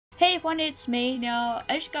Hey everyone, it's me. Now,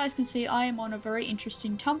 as you guys can see, I am on a very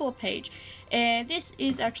interesting Tumblr page, and this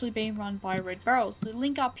is actually being run by Red Barrels. The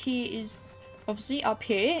link up here is obviously up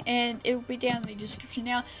here, and it will be down in the description.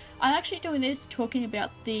 Now, I'm actually doing this talking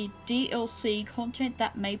about the DLC content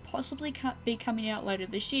that may possibly be coming out later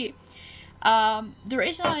this year. The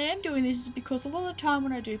reason I am doing this is because a lot of the time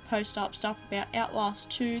when I do post up stuff about Outlast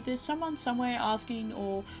 2, there's someone somewhere asking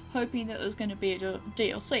or hoping that there's going to be a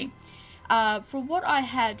DLC. From what I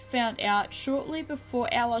had found out, shortly before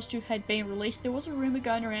Outlast 2 had been released, there was a rumour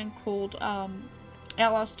going around called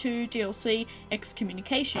Outlast 2 DLC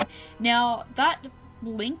Excommunication. Now, that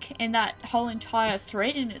link and that whole entire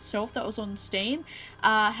thread in itself that was on Steam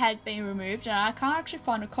had been removed, and I can't actually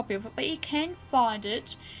find a copy of it, but you can find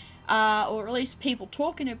it, or at least people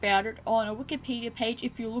talking about it, on a Wikipedia page.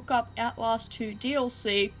 If you look up Outlast 2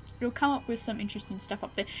 DLC, it'll come up with some interesting stuff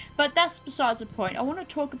up there. But that's besides the point. I want to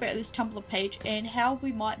talk about this Tumblr page and how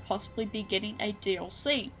we might possibly be getting a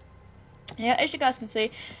DLC. Now, as you guys can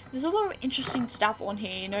see, there's a lot of interesting stuff on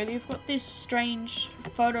here. You know, they've got this strange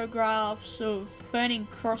photographs of burning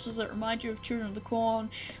crosses that remind you of Children of the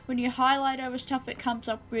Corn. When you highlight over stuff, it comes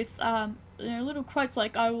up with little quotes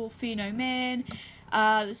like "I will fear no man."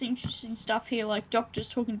 There's interesting stuff here like doctors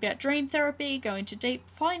talking about dream therapy, going too deep,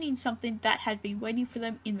 finding something that had been waiting for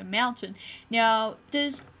them in the mountain. Now,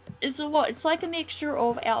 it's a lot. It's like a mixture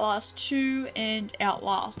of Outlast 2 and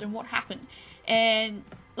Outlast and what happened. And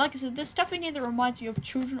like I said, there's stuff in here that reminds me of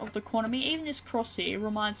Children of the Corn. I mean, even this cross here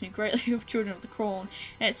reminds me greatly of Children of the Corn.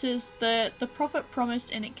 And it says, the prophet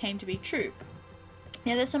promised and it came to be true.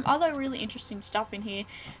 Now, there's some other really interesting stuff in here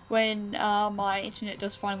when my internet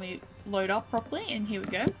does finally load up properly, and here we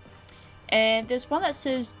go. And there's one that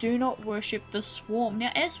says, "Do not worship the swarm."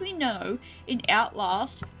 Now, as we know, in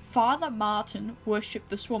Outlast, Father Martin worshipped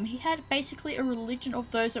the swarm. He had basically a religion of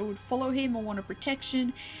those that would follow him or wanted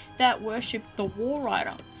protection, that worshipped the War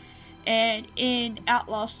Rider. And in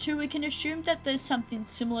Outlast 2, we can assume that there's something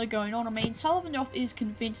similar going on. I mean, Sullivan is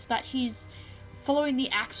convinced that he's following the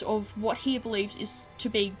acts of what he believes is to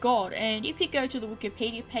be God. And if you go to the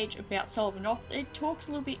Wikipedia page about Sullivan, it talks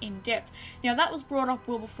a little bit in depth. Now, that was brought up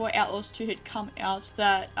well before Outlast 2 had come out,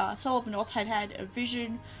 that Sullivan had had a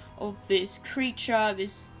vision of this creature,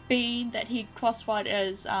 this being that he classified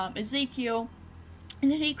as Ezekiel, and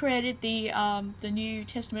then he created the New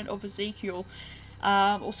Testament of Ezekiel,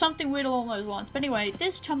 or something weird along those lines. But anyway,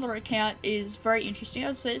 this Tumblr account is very interesting.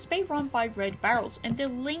 As I said, it's being run by Red Barrels, and they're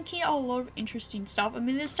linking a lot of interesting stuff. I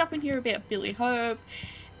mean, there's stuff in here about Billy Hope.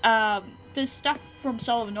 There's stuff from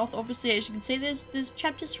Sullivan North. Obviously, as you can see, there's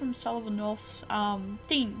chapters from Sullivan North's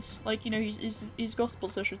things, like, you know, his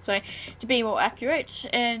gospels, I should say, to be more accurate.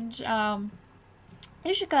 And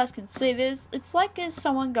as you guys can see, it's like there's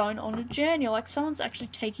someone going on a journey, like someone's actually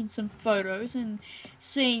taking some photos and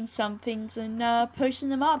seeing some things and posting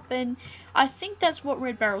them up. And I think that's what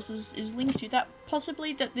Red Barrels is linked to, that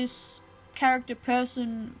possibly that this character,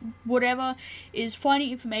 person, whatever, is finding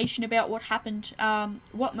information about what happened,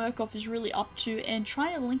 what Murkoff is really up to, and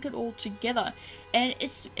trying to link it all together. And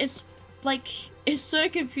it's so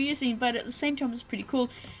confusing, but at the same time it's pretty cool.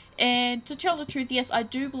 And to tell the truth, yes, I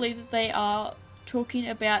do believe that they are talking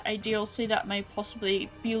about a DLC that may possibly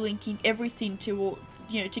be linking everything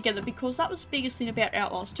together, because that was the biggest thing about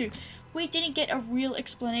Outlast 2. We didn't get a real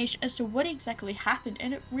explanation as to what exactly happened,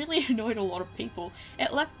 and it really annoyed a lot of people.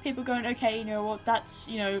 It left people going, okay, you know what, that's,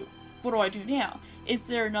 you know, what do I do now? Is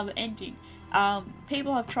there another ending?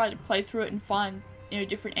 People have tried to play through it and find, you know,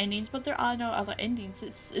 different endings, but there are no other endings.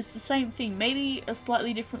 It's the same thing, maybe a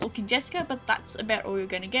slightly different looking Jessica, but that's about all you're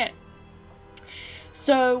going to get.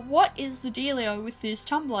 So, what is the dealio with this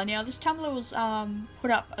Tumblr? Now, this Tumblr was put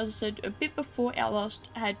up, as I said, a bit before Outlast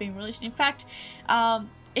had been released. In fact,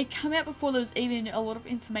 it came out before there was even a lot of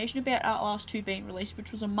information about Outlast 2 being released,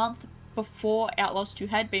 which was a month before Outlast 2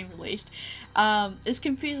 had been released. As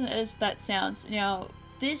confusing as that sounds, now,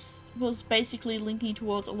 this was basically linking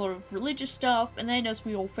towards a lot of religious stuff, and then as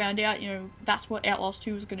we all found out, you know, that's what Outlast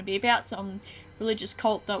 2 was going to be about, some religious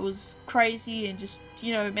cult that was crazy and just,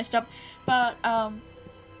 you know, messed up. But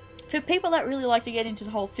for people that really like to get into the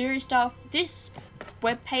whole theory stuff, this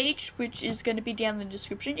webpage, which is going to be down in the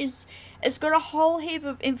description, it's got a whole heap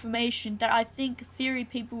of information that I think theory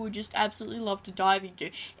people would just absolutely love to dive into.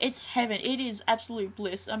 It's heaven. It is absolute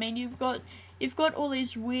bliss. I mean, you've got all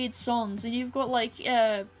these weird songs, and you've got like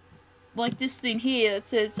this thing here that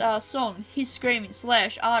says song, He's Screaming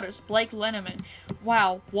 / artist Blake Lenneman.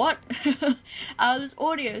 Wow, what? There's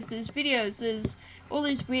audios, there's videos, there's all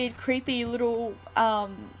these weird creepy little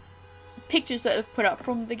pictures that they've put up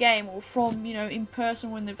from the game, or from, you know, in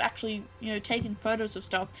person when they've actually, you know, taken photos of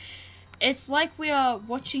stuff. it's like we are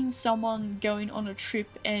watching someone going on a trip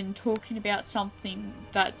and talking about something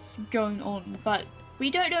that's going on, but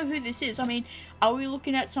we don't know who this is. I mean, are we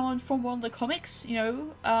looking at someone from one of the comics? You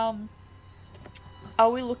know, are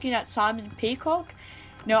we looking at Simon Peacock?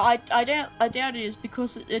 No, I doubt it is,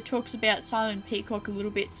 because it talks about Simon Peacock a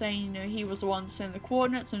little bit, saying, you know, he was the one to send the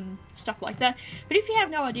coordinates and stuff like that. But if you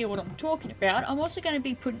have no idea what I'm talking about, I'm also going to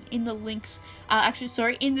be putting in the links,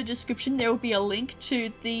 in the description there will be a link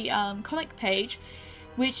to the comic page,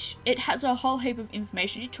 which it has a whole heap of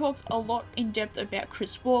information. It talks a lot in depth about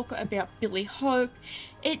Chris Walker, about Billy Hope.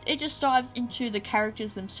 It just dives into the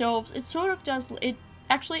characters themselves. It sort of does, it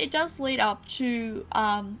does lead up to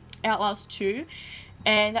Outlast 2.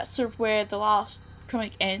 And that's sort of where the last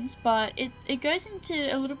comic ends, but it goes into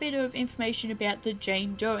a little bit of information about the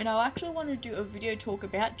Jane Doe, and I actually want to do a video talk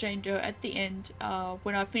about Jane Doe at the end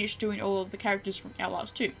when I finish doing all of the characters from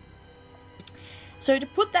Outlast 2. So to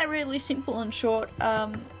put that really simple and short,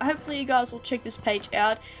 hopefully you guys will check this page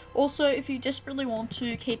out. Also, if you desperately want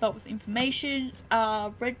to keep up with information,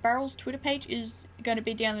 Red Barrel's Twitter page is going to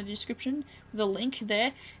be down in the description with a link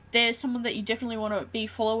there. There's someone that you definitely want to be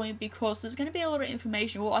following, because there's going to be a lot of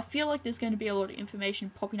information. Well, I feel like there's going to be a lot of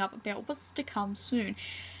information popping up about what's to come soon.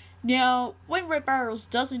 Now, when Red Barrels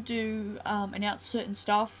doesn't announce certain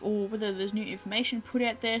stuff, or whether there's new information put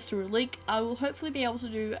out there through a leak, I will hopefully be able to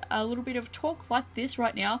do a little bit of talk like this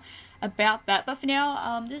right now about that. But for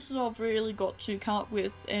now, this is all I've really got to come up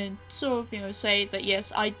with, and sort of, you know, say that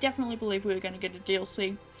yes, I definitely believe we're going to get a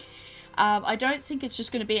DLC. I don't think it's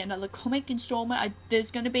just going to be another comic installment.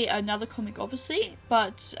 There's going to be another comic, obviously,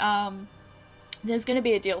 but there's going to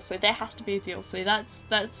be a DLC. There has to be a DLC.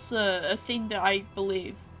 That's a thing that I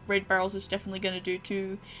believe Red Barrels is definitely going to do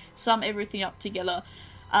to sum everything up together.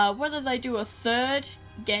 Whether they do a third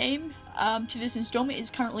game to this installment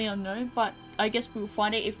is currently unknown, but I guess we'll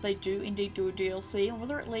find out if they do indeed do a DLC, and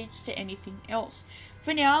whether it leads to anything else.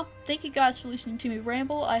 For now, thank you guys for listening to me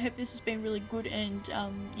ramble. I hope this has been really good and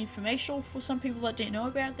informational for some people that didn't know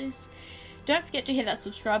about this. Don't forget to hit that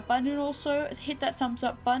subscribe button, and also hit that thumbs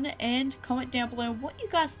up button, and comment down below what you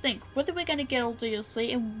guys think, whether we're going to get all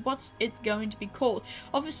DLC and what's it going to be called.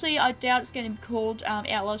 Obviously, I doubt it's going to be called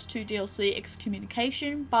Outlast 2 DLC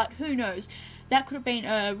Excommunication, but who knows. That could have been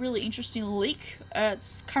a really interesting leak.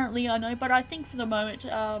 It's currently unknown, but I think for the moment,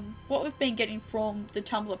 what we've been getting from the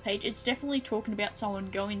Tumblr page, it's definitely talking about someone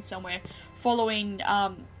going somewhere, following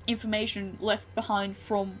information left behind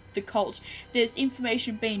from the cult. There's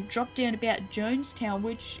information being dropped down about Jonestown,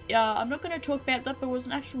 which I'm not going to talk about that, but it was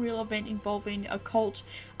an actual real event involving a cult,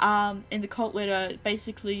 and the cult leader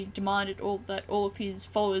basically demanded all of his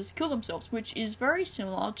followers kill themselves, which is very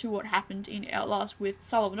similar to what happened in Outlast with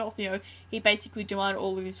Sullivan North. You know, he basically demanded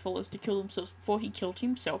all of his followers to kill themselves before he killed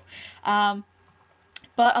himself.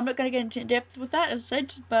 But I'm not going to get into depth with that, as I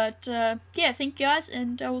said, but yeah, thank you guys,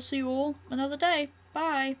 and I will see you all another day.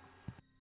 Bye!